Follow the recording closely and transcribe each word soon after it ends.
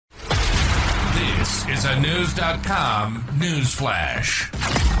This is a News.com news flash.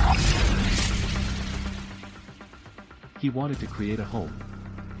 He wanted to create a home.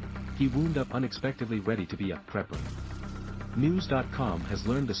 He wound up unexpectedly ready to be a prepper. News.com has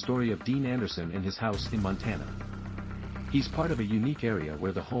learned the story of Dean Anderson and his house in Montana. He's part of a unique area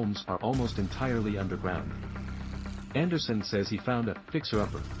where the homes are almost entirely underground. Anderson says he found a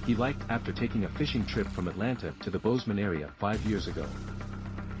fixer-upper he liked after taking a fishing trip from Atlanta to the Bozeman area 5 years ago.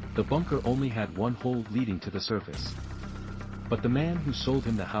 The bunker only had one hole leading to the surface. But the man who sold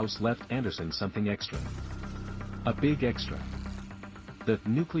him the house left Anderson something extra. A big extra. The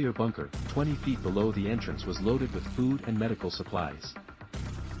nuclear bunker, 20 feet below the entrance, was loaded with food and medical supplies.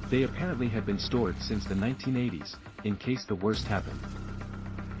 They apparently had been stored since the 1980s, in case the worst happened.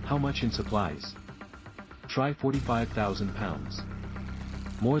 How much in supplies? Try 45,000 pounds.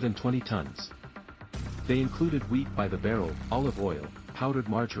 More than 20 tons. They included wheat by the barrel, olive oil, powdered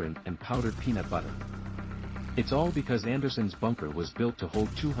margarine, and powdered peanut butter. It's all because Anderson's bunker was built to hold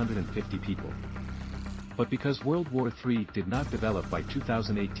 250 people. But because World War III did not develop by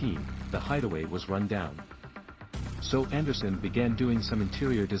 2018, the hideaway was run down. So Anderson began doing some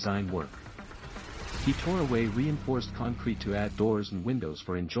interior design work. He tore away reinforced concrete to add doors and windows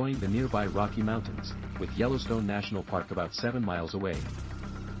for enjoying the nearby Rocky Mountains, with Yellowstone National Park about 7 miles away.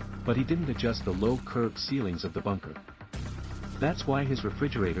 But he didn't adjust the low curved ceilings of the bunker. That's why his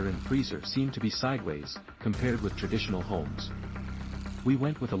refrigerator and freezer seem to be sideways, compared with traditional homes. We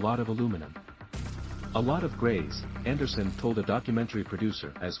went with a lot of aluminum. A lot of grays, Anderson told a documentary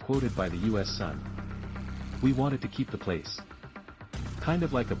producer as quoted by the U.S. Sun. We wanted to keep the place kind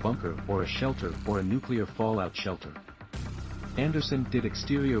of like a bunker or a shelter or a nuclear fallout shelter. Anderson did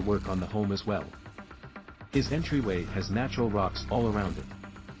exterior work on the home as well. His entryway has natural rocks all around it.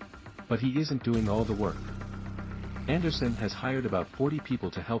 But he isn't doing all the work. Anderson has hired about 40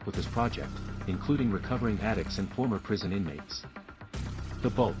 people to help with his project, including recovering addicts and former prison inmates. The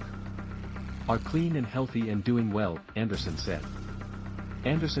bulk are clean and healthy and doing well, Anderson said.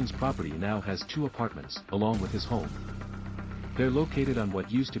 Anderson's property now has 2 apartments, along with his home. They're located on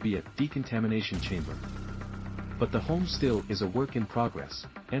what used to be a decontamination chamber. But the home still is a work in progress.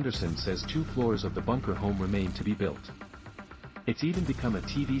 Anderson says 2 floors of the bunker home remain to be built. It's even become a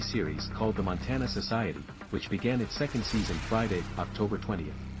TV series called The Montana Society, which began its 2nd season Friday, October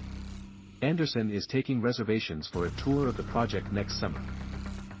 20th. Anderson is taking reservations for a tour of the project next summer.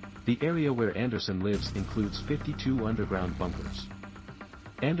 The area where Anderson lives includes 52 underground bunkers.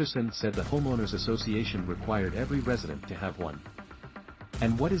 Anderson said the Homeowners Association required every resident to have one.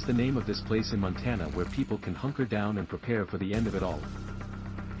 And what is the name of this place in Montana where people can hunker down and prepare for the end of it all?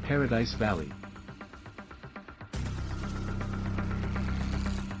 Paradise Valley.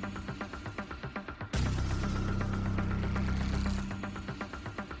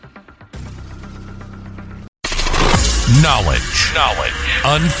 Knowledge.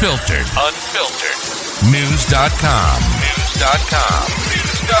 Unfiltered. News.com.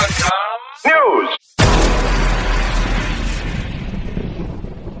 News.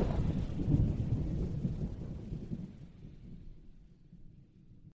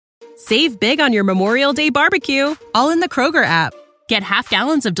 Save big on your Memorial Day barbecue, all in the Kroger app. Get half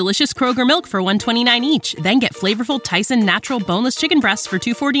gallons of delicious Kroger milk for $1.29 each. Then get flavorful Tyson natural boneless chicken breasts for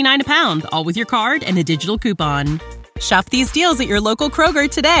 $2.49 a pound, all with your card and a digital coupon. Shop these deals at your local Kroger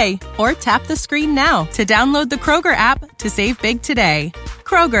today, or tap the screen now to download the Kroger app to save big today.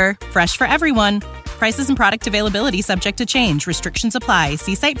 Kroger, fresh for everyone. Prices and product availability subject to change. Restrictions apply.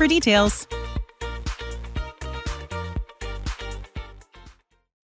 See site for details.